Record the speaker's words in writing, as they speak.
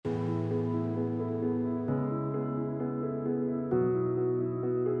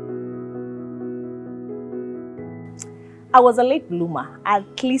I was a late bloomer.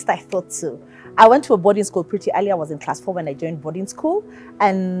 At least I thought so. I went to a boarding school pretty early. I was in class 4 when I joined boarding school.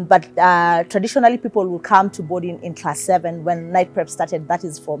 But traditionally, people will come to boarding in class 7 when night prep started. That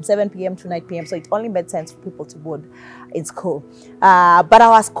is from 7 p.m. to 9 p.m. So it only made sense for people to board in school. But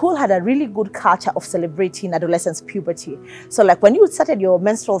our school had a really good culture of celebrating adolescence puberty. So like when you started your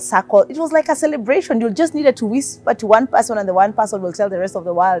menstrual cycle, it was like a celebration. You just needed to whisper to one person and the one person will tell the rest of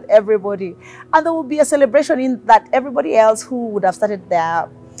the world, everybody. And there will be a celebration in that everybody else who would have started their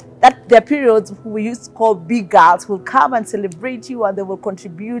periods, who we used to call big girls, will come and celebrate you, and they will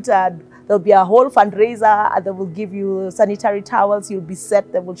contribute, and there'll be a whole fundraiser, and they will give you sanitary towels, you'll be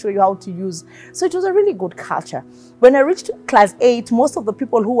set, they will show you how to use. So it was a really good culture. When I reached class 8, most of the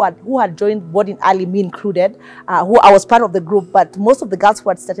people who had joined boarding early, me included, who I was part of the group, but most of the girls who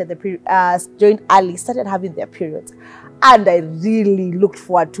had started joined early started having their periods. And I really looked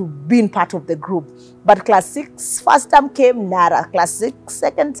forward to being part of the group. But class 6, first term came, nada. Class 6,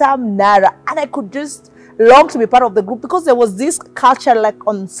 second term, nada. And I could just long to be part of the group because there was this culture, like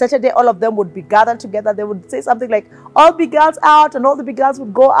on Saturday, all of them would be gathered together. They would say something like, all big girls out, and all the big girls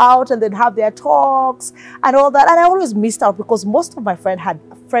would go out and they'd have their talks and all that. And I always missed out because most of my friends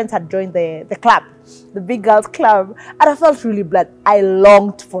had joined the club, the big girls club, and I felt really bad. I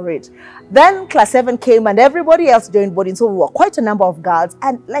longed for it. Then class 7 came and everybody else joined boarding, so we were quite a number of girls,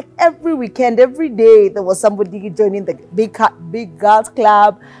 and like every weekend, every day, there was somebody joining the big girls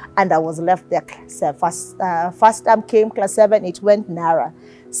club, and I was left there. First term came, class 7, it went nara.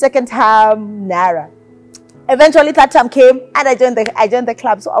 Second term, nara. Eventually, third term came and I joined the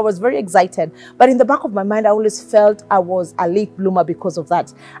club, so I was very excited. But in the back of my mind, I always felt I was a late bloomer because of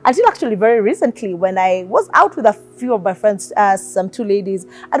that. Until actually very recently, when I was out with a few of my friends, some 2 ladies,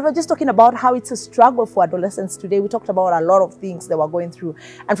 and we were just talking about how it's a struggle for adolescents today. We talked about a lot of things they were going through.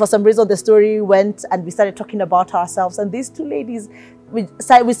 And for some reason, the story went and we started talking about ourselves. And these 2 ladies, we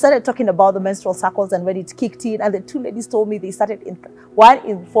started talking about the menstrual cycles and when it kicked in. And the 2 ladies told me they started one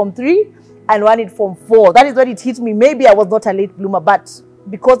in Form 3 and one in Form 4. That is when it hit me. Maybe I was not a late bloomer, but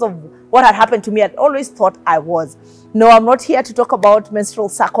because of what had happened to me, I'd always thought I was. No, I'm not here to talk about menstrual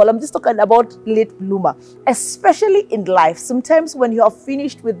cycle. I'm just talking about late bloomer, especially in life. Sometimes when you have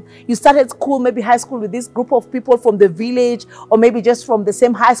finished you started school, maybe high school, with this group of people from the village, or maybe just from the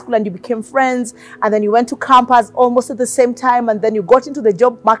same high school, and you became friends, and then you went to campus almost at the same time, and then you got into the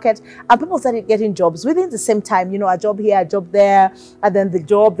job market, and people started getting jobs within the same time, a job here, a job there, and then the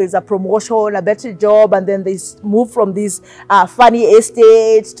job, there's a promotion, a better job, and then they move from these funny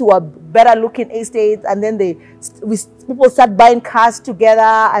estates to a better looking estate, and then people start buying cars together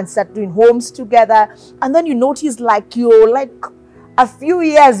and start doing homes together, and then you notice like you're like a few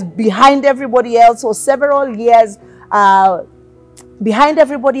years behind everybody else, or several years behind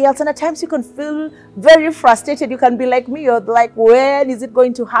everybody else, and at times you can feel very frustrated. You can be like me, you're like, when is it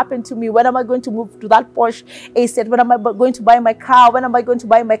going to happen to me? When am I going to move to that posh estate? When am I going to buy my car? When am I going to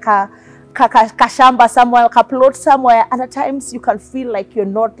buy my car? Kashamba somewhere, kaplot somewhere, and at times you can feel like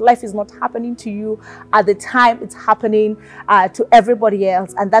life is not happening to you at the time it's happening to everybody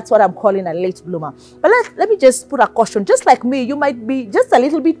else, and that's what I'm calling a late bloomer. But let me just put a caution. Just like me, you might be just a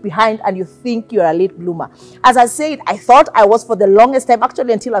little bit behind and you think you're a late bloomer. As I said, I thought I was for the longest time,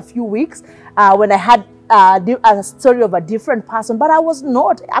 actually until a few weeks when I had a story of a different person, but I was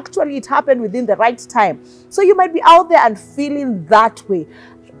not. Actually, it happened within the right time. So you might be out there and feeling that way.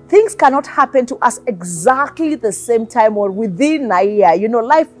 Things cannot happen to us exactly the same time or within a year.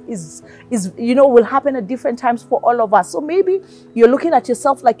 Life will happen at different times for all of us. So maybe you're looking at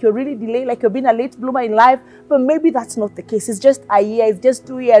yourself like you're really delayed, like you're being a late bloomer in life, but maybe that's not the case. It's just a year, it's just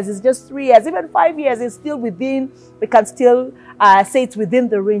 2 years, it's just 3 years, even 5 years, it's still within, we can still say it's within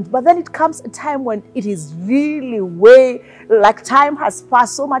the range. But then it comes a time when it is really way, like time has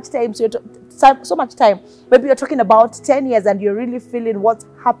passed so much time, so much time. Maybe you're talking about 10 years and you're really feeling what's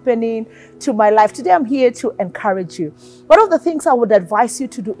happening to my life. Today, I'm here to encourage you. One of the things I would advise you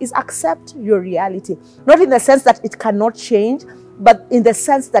to do is accept your reality. Not in the sense that it cannot change, but in the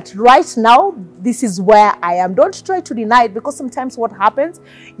sense that right now, this is where I am. Don't try to deny it, because sometimes what happens,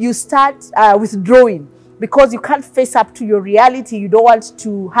 you start withdrawing because you can't face up to your reality. You don't want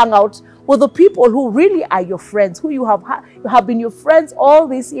to hang out with the people who really are your friends, who you have been your friends all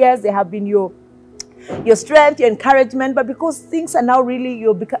these years. They have been your strength, your encouragement, but because things are now really,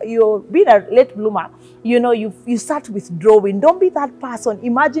 you're being a late bloomer, you start withdrawing. Don't be that person.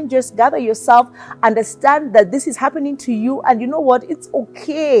 Imagine, just gather yourself, understand that this is happening to you, and you know what, it's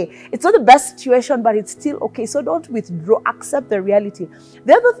okay. It's not the best situation, but it's still okay. So don't withdraw, accept the reality.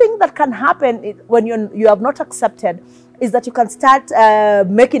 The other thing that can happen when you have not accepted is that you can start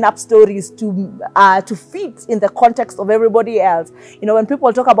making up stories to fit in the context of everybody else. You know, when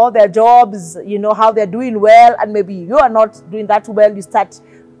people talk about their jobs, you know, how they're doing well, and maybe you are not doing that well, you start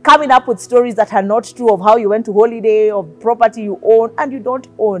coming up with stories that are not true of how you went to holiday, or property you own and you don't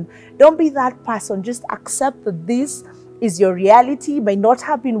own. Don't be that person. Just accept that this is your reality. It may not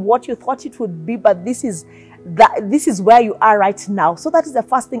have been what you thought it would be, but this is where you are right now. So that is the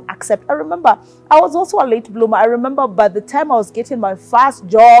first thing, accept. I remember I was also a late bloomer. I remember by the time I was getting my first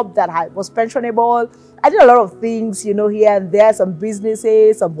job that was pensionable, I did a lot of things, you know, here and there, some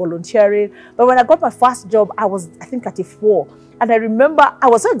businesses, some volunteering. But when I got my first job, I was, I think, 34. And I remember I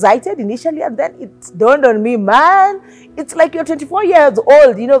was so excited initially, and then it dawned on me, man, it's like you're 24 years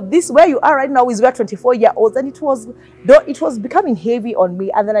old. You know, this where you are right now is where 24-year-olds, and it was becoming heavy on me.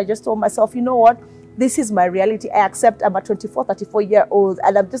 And then I just told myself, you know what? This is my reality. I accept I'm a 24, 34-year-old,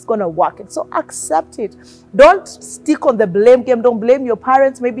 and I'm just going to work it. So accept it. Don't stick on the blame game. Don't blame your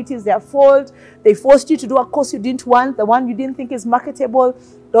parents. Maybe it is their fault. They forced you to do a course you didn't want, the one you didn't think is marketable.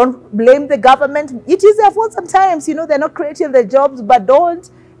 Don't blame the government. It is their fault sometimes. You know, they're not creating the jobs, but don't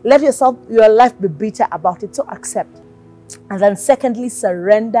let your life be bitter about it. So accept. And then secondly,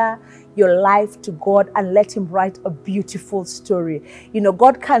 surrender your life to God and let him write a beautiful story. You know,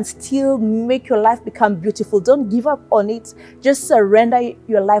 God can still make your life become beautiful. Don't give up on it. Just surrender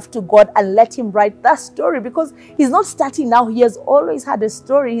your life to God and let him write that story, because he's not starting now. He has always had a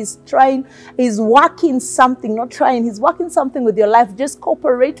story. He's working something, he's working something with your life. Just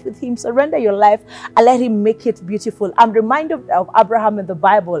cooperate with him, surrender your life and let him make it beautiful. I'm reminded of Abraham in the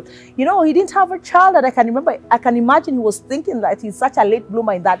Bible. You know, he didn't have a child, and I can imagine he was thinking that he's such a late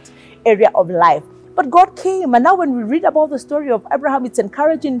bloomer in that area of life. But God came, and now when we read about the story of Abraham, it's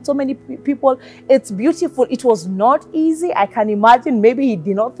encouraging so many people. It's beautiful. It was not easy. I can imagine maybe he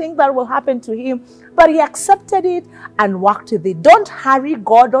did not think that will happen to him, but he accepted it and worked with it. Don't hurry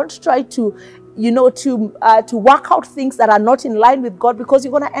God. Don't try to work out things that are not in line with God, because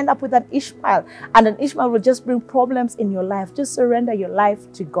you're going to end up with an Ishmael, and an Ishmael will just bring problems in your life. Just surrender your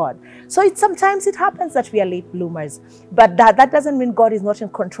life to God. So sometimes it happens that we are late bloomers, but that doesn't mean God is not in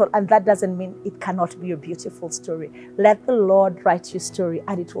control, and that doesn't mean it cannot be a beautiful story. Let the Lord write your story,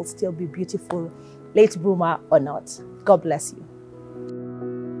 and it will still be beautiful, late bloomer or not. God bless you.